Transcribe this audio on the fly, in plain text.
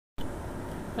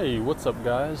Hey, what's up,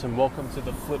 guys, and welcome to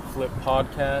the Flip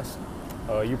podcast.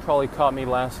 You probably caught me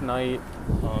last night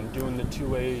doing the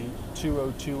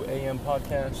 2:02 a.m.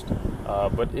 podcast,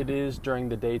 but it is during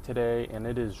the day today, and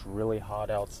it is really hot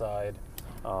outside.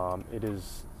 It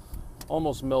is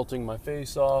almost melting my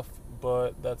face off,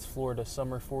 but that's Florida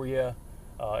summer for you.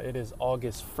 It is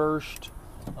August 1st.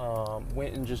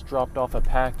 Went and just dropped off a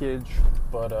package,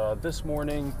 but this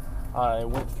morning I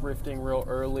went thrifting real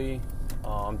early.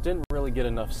 Didn't really get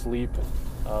enough sleep,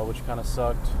 which kind of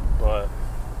sucked, but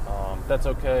that's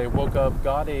okay. Woke up,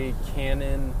 got a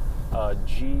Canon I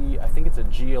think it's a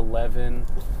G11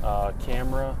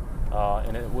 camera,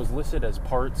 and it was listed as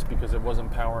parts because it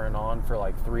wasn't powering on for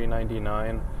like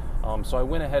 $399. So I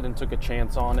went ahead and took a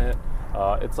chance on it.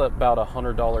 It's about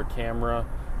 $100 camera,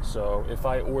 so if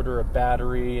I order a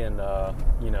battery and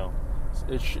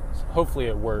hopefully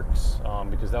it works,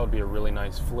 because that would be a really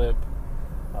nice flip.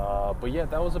 But yeah,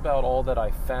 that was about all that I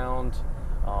found.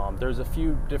 There's a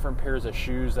few different pairs of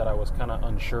shoes that I was kind of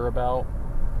unsure about,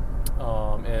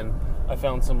 and I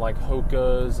found some like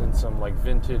Hokas and some like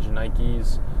vintage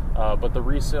Nikes, but the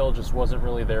resale just wasn't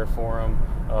really there for them,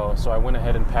 so I went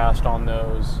ahead and passed on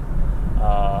those.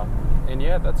 And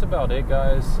yeah, that's about it,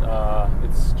 guys.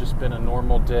 It's just been a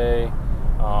normal day.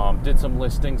 Did some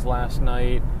listings last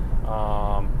night,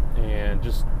 and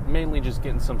mainly just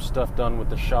getting some stuff done with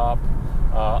the shop.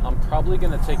 I'm probably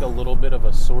going to take a little bit of a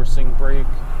sourcing break,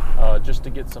 just to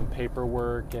get some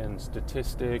paperwork and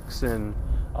statistics and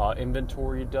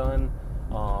inventory done,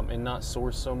 and not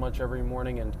source so much every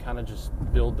morning, and kind of just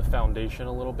build the foundation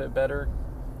a little bit better,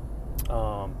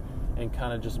 and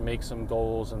kind of just make some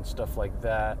goals and stuff like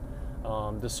that.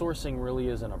 The sourcing really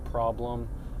isn't a problem.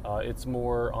 It's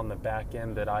more on the back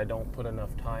end that I don't put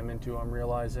enough time into, I'm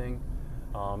realizing.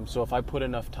 So if I put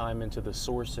enough time into the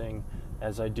sourcing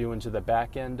as I do into the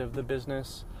back end of the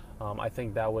business, I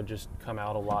think that would just come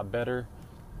out a lot better.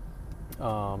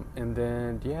 And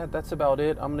then, yeah, that's about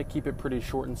it. I'm going to keep it pretty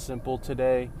short and simple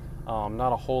today.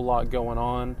 Not a whole lot going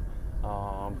on.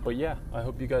 But yeah, I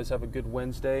hope you guys have a good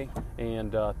Wednesday,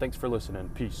 and thanks for listening.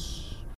 Peace.